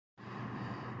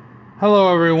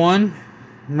Hello everyone,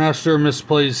 Master of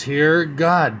Misplays here.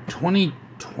 God,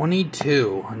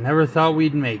 2022, I never thought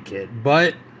we'd make it,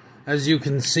 but as you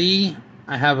can see,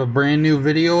 I have a brand new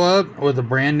video up with a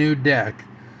brand new deck.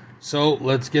 So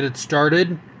let's get it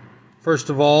started. First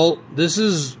of all, this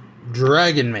is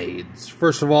Dragonmaids.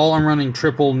 First of all, I'm running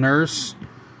triple Nurse,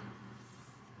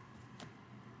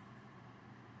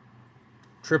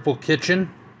 triple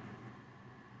Kitchen,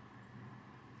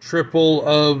 triple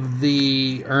of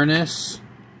the Ernest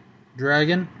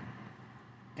Dragon,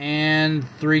 and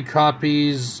 3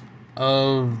 copies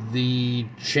of the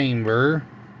Chamber.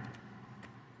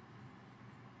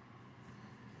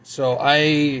 So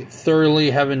I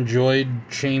thoroughly have enjoyed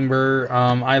Chamber.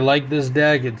 I like this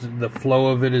deck. The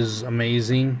flow of it is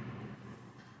amazing.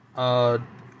 2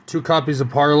 copies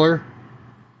of Parlor.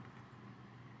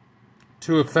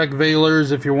 2 Effect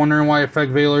Veilers. If you're wondering why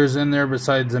Effect Veilers in there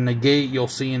besides a negate, you'll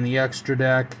see in the extra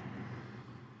deck.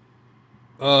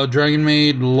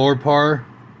 Dragonmaid Lorpar.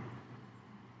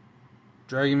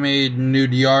 Dragonmaid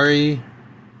Nudiari.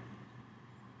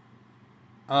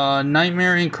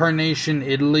 Nightmare Incarnation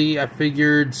Italy. I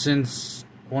figured since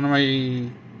one of my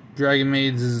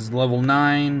Dragonmaids is level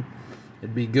 9,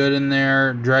 it'd be good in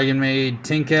there. Dragonmaid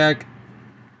Tinkak.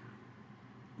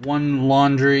 1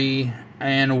 Laundry.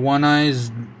 And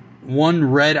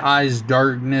 1 Red Eyes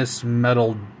Darkness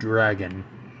Metal Dragon.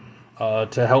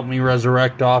 To help me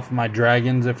resurrect off my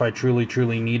dragons if I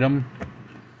truly need them.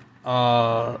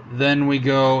 Then we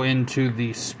go into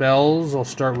the spells. I'll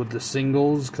start with the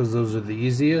singles because those are the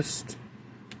easiest.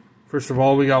 First of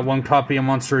all, we got 1 copy of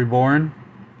Monster Reborn.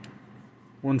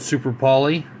 1 Super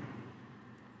Poly.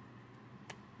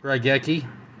 Raigeki.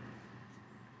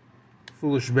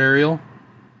 Foolish Burial.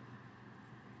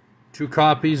 2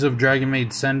 copies of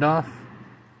Dragonmaid Sendoff.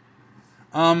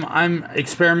 I'm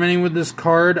experimenting with this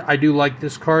card. I do like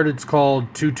this card. It's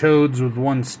called 2 Toads with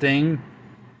 1 Sting.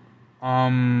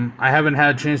 I haven't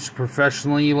had a chance to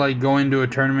professionally go into a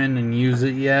tournament and use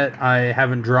it yet. I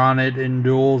haven't drawn it in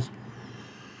duels.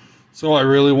 So I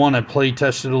really want to play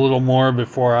test it a little more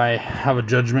before I have a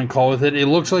judgment call with it. It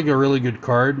looks like a really good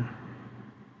card.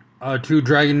 2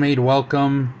 Dragonmaid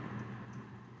Welcome.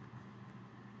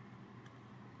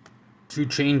 2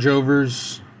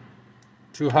 Changeovers,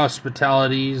 2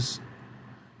 Hospitalities,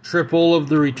 triple of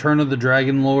the Return of the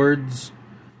Dragon Lords,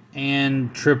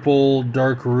 and triple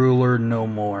Dark Ruler No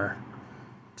More,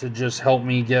 to just help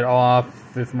me get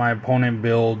off if my opponent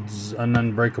builds an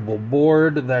unbreakable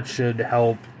board. That should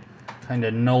help kind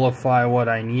of nullify what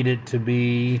I need it to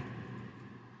be.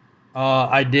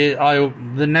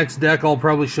 The next deck I'll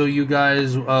probably show you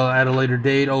guys at a later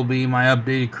date will be my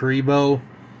updated Karibo,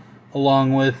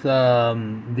 along with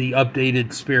the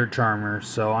updated Spirit Charmer.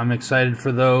 So I'm excited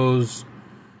for those.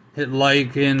 Hit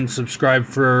like and subscribe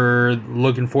for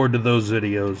looking forward to those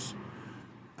videos.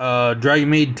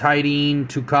 Dragonmaid Tidine,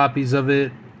 2 copies of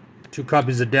it. 2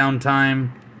 copies of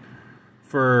Downtime.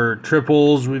 For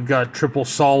triples, we've got triple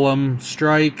Solemn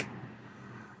Strike.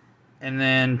 And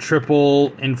then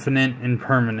triple Infinite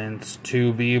Impermanence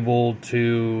to be able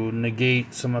to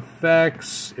negate some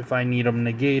effects if I need them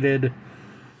negated.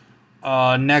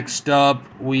 Next up,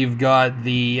 we've got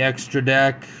the extra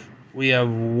deck. We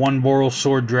have 1 Boral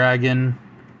Sword Dragon,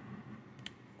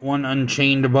 1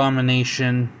 Unchained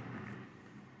Abomination,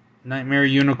 Nightmare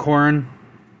Unicorn,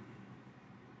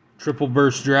 Triple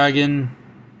Burst Dragon,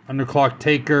 Underclock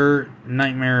Taker,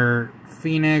 Nightmare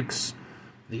Phoenix,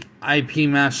 the IP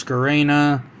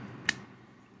Masquerena,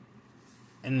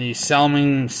 and the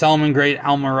Salamangreat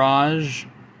Almirage.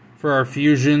 For our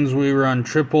fusions, we run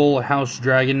triple House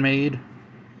Dragonmaid,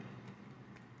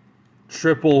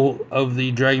 triple of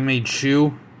the Dragonmaid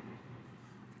Shoe,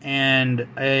 and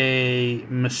a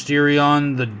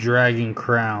Mysterion the Dragon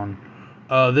Crown.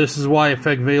 This is why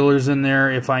Effect Veiler's in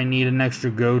there. If I need an extra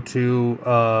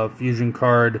go-to fusion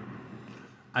card,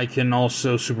 I can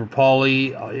also Super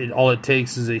Poly. All it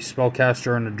takes is a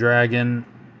Spellcaster and a Dragon.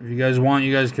 If you guys want,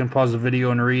 you guys can pause the video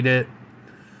and read it.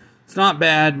 It's not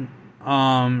bad.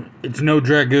 It's no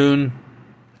Dragoon.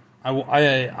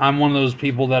 I'm one of those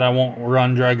people that I won't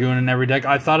run Dragoon in every deck.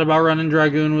 I thought about running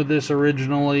Dragoon with this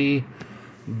originally,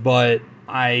 but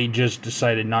I just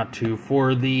decided not to.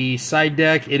 For the side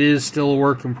deck, it is still a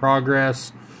work in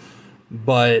progress,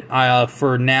 but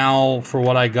for now, for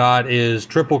what I got is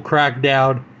triple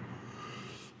Crackdown.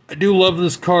 I do love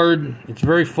this card. It's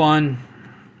very fun.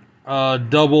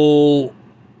 Double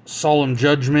Solemn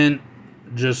Judgment.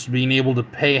 Just being able to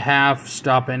pay half,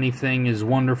 stop anything is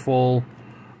wonderful.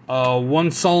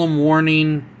 1 Solemn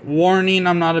Warning. Warning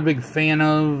I'm not a big fan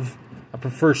of. I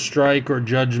prefer Strike or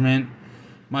Judgment.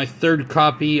 My 3rd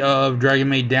copy of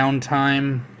Dragonmaid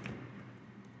Downtime.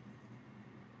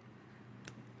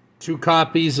 2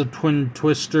 copies of Twin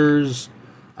Twisters.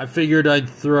 I figured I'd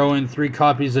throw in 3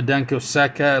 copies of Denko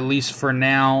Sekka, at least for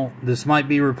now. This might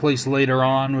be replaced later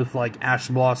on with like Ash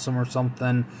Blossom or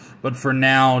something, but for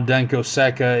now, Denko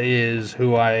Sekka is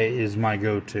my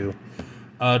go-to.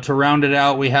 To round it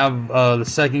out, we have the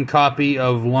 2nd copy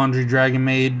of Laundry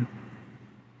Dragonmaid,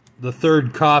 the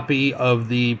 3rd copy of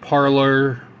the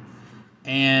Parlor,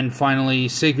 and finally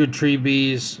Sacred Tree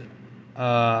Bees,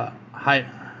 Hypioton.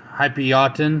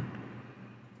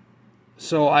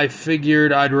 So I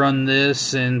figured I'd run this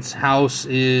since House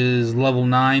is level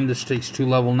 9. This takes 2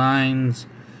 level 9s.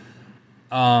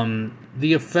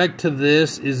 The effect to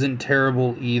this isn't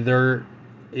terrible either.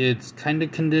 It's kind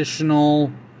of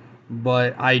conditional,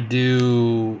 but I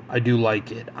do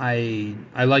like it. I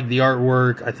like the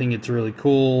artwork. I think it's really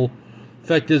cool.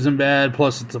 Effect isn't bad,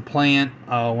 plus it's a plant.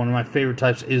 One of my favorite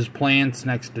types is plants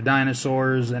next to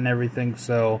dinosaurs and everything.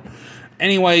 So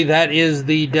anyway, that is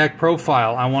the deck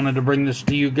profile. I wanted to bring this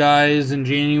to you guys in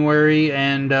January,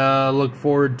 and look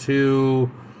forward to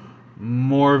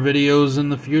more videos in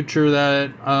the future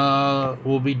that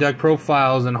will be deck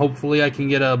profiles, and hopefully I can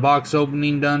get a box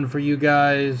opening done for you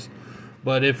guys.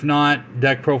 But if not,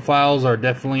 deck profiles are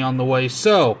definitely on the way.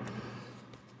 So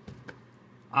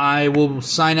I will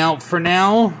sign out for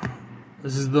now.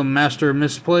 This is the Master of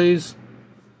Misplays.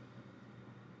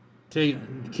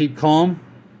 Keep calm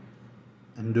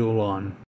and duel on.